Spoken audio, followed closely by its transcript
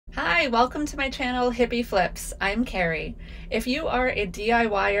Hi, welcome to my channel Hippie Flips. I'm Carrie. If you are a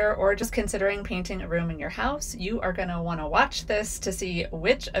DIYer or just considering painting a room in your house, you are going to want to watch this to see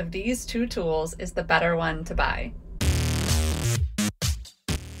which of these two tools is the better one to buy.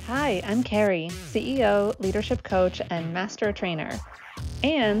 Hi, I'm Carrie, CEO, leadership coach, and master trainer.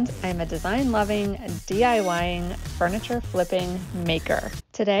 And I'm a design-loving, DIYing, furniture-flipping maker.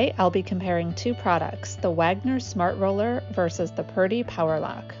 Today, I'll be comparing two products, the Wagner Smart Roller versus the Purdy Power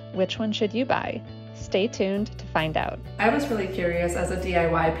Lock. Which one should you buy? Stay tuned to find out. I was really curious as a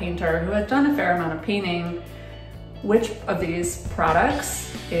DIY painter who had done a fair amount of painting, which of these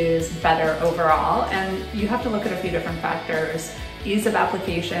products is better overall? And you have to look at a few different factors: ease of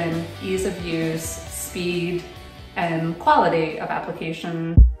application, ease of use, speed, and quality of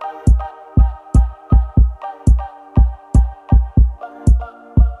application.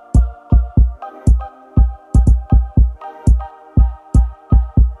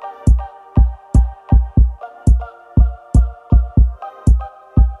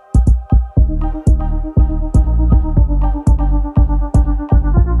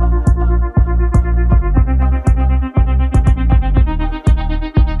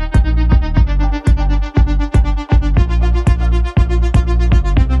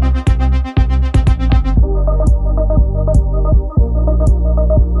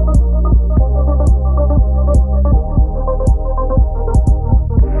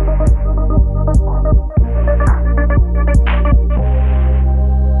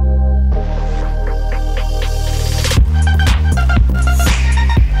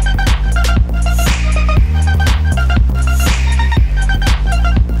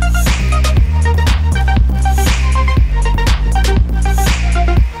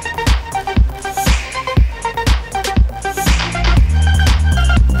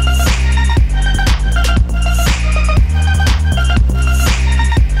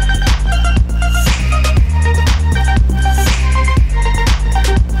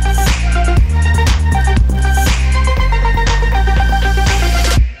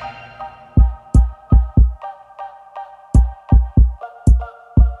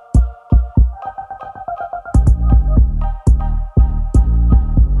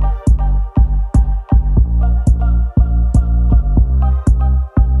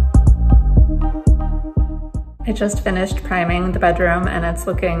 I just finished priming the bedroom and it's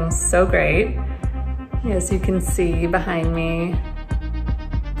looking so great. As you can see behind me,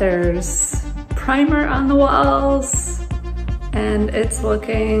 there's primer on the walls and it's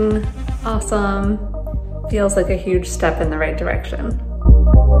looking awesome. Feels like a huge step in the right direction.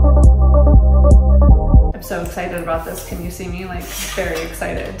 I'm so excited about this. Can you see me? Like, very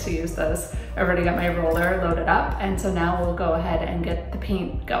excited to use this. I already got my roller loaded up, and so now we'll go ahead and get the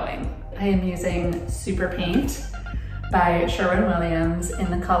paint going. I am using Super Paint by Sherwin-Williams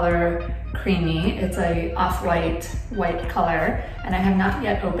in the color Creamy. It's a off-white white color, and I have not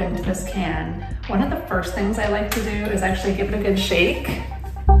yet opened this can. One of the first things I like to do is actually give it a good shake.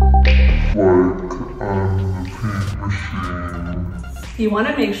 You want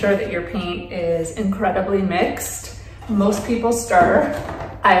to make sure that your paint is incredibly mixed. Most people stir.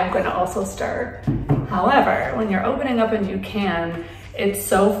 I am going to also stir. However, when you're opening up a new can, it's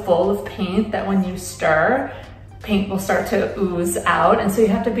so full of paint that when you stir, paint will start to ooze out. And so you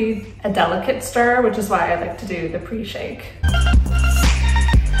have to be a delicate stir, which is why I like to do the pre-shake.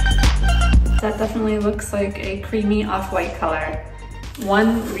 That definitely looks like a creamy off-white color.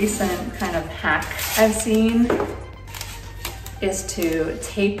 One recent kind of hack I've seen is to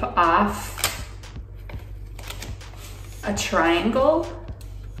tape off a triangle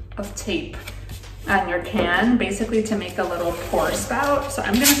of tape on your can, basically to make a little pour spout. So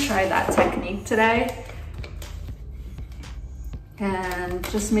I'm gonna try that technique today. And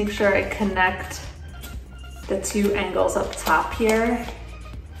just make sure I connect the two angles up top here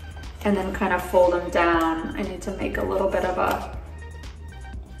and then kind of fold them down. I need to make a little bit of a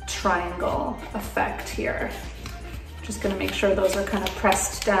triangle effect here. Just gonna make sure those are kind of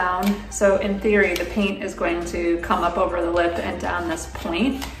pressed down. So in theory, the paint is going to come up over the lip and down this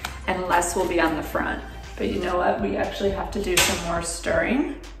point, and less will be on the front. But you know what? We actually have to do some more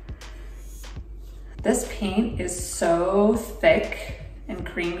stirring. This paint is so thick and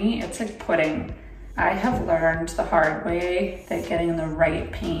creamy, it's like pudding. I have learned the hard way that getting the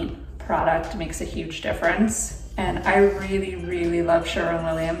right paint product makes a huge difference. And I really, really love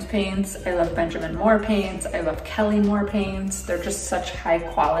Sherwin-Williams paints. I love Benjamin Moore paints. I love Kelly Moore paints. They're just such high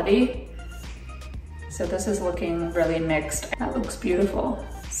quality. So this is looking really mixed. That looks beautiful.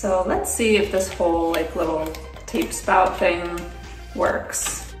 So let's see if this whole like little tape spout thing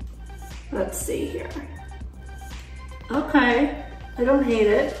works. Let's see here. Okay, I don't hate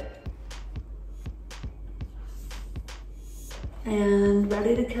it. and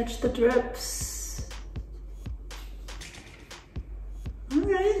ready to catch the drips. All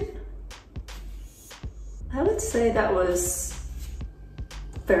right. I would say that was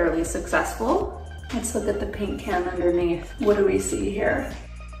fairly successful. Let's look at the paint can underneath. What do we see here?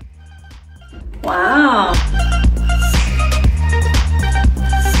 Wow.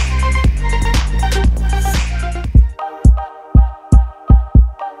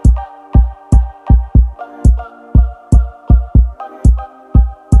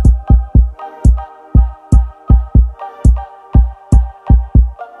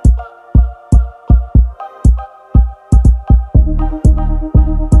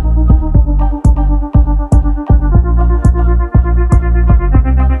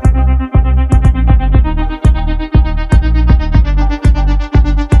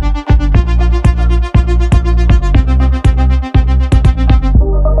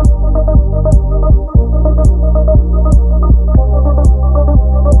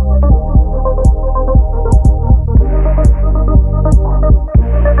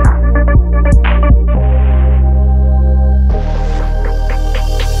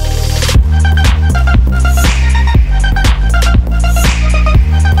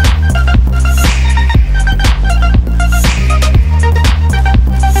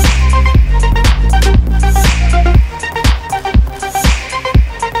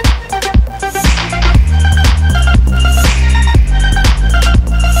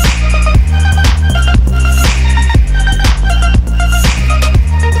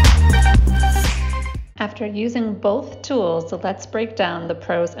 After using both tools, let's break down the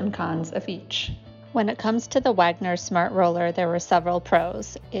pros and cons of each. When it comes to the Wagner Smart Roller, there were several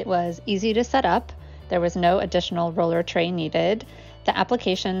pros. It was easy to set up, there was no additional roller tray needed. The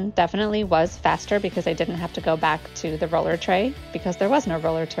application definitely was faster because I didn't have to go back to the roller tray because there was no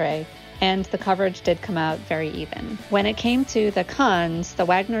roller tray, and the coverage did come out very even. When it came to the cons, the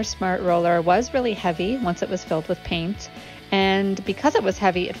Wagner Smart Roller was really heavy once it was filled with paint. And because it was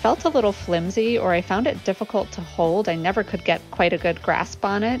heavy, it felt a little flimsy, or I found it difficult to hold. I never could get quite a good grasp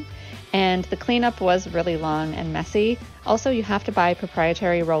on it. And the cleanup was really long and messy. Also, you have to buy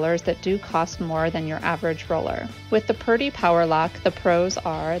proprietary rollers that do cost more than your average roller. With the Purdy Power Lock, the pros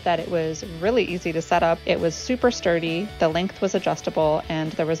are that it was really easy to set up, it was super sturdy, the length was adjustable,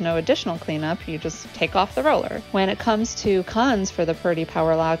 and there was no additional cleanup. You just take off the roller. When it comes to cons for the Purdy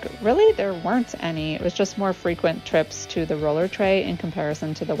Power Lock, really there weren't any. It was just more frequent trips to the roller tray in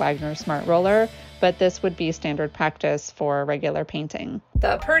comparison to the Wagner Smart Roller, but this would be standard practice for regular painting.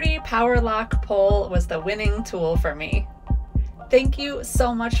 The Purdy Power Lock Pole was the winning tool for me. Thank you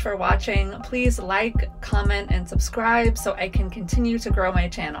so much for watching. Please like, comment, and subscribe so I can continue to grow my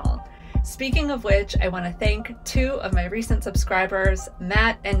channel. Speaking of which, I want to thank 2 of my recent subscribers,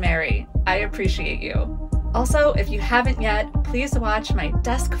 Matt and Mary. I appreciate you. Also, if you haven't yet, please watch my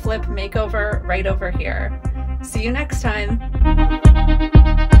desk flip makeover right over here. See you next time.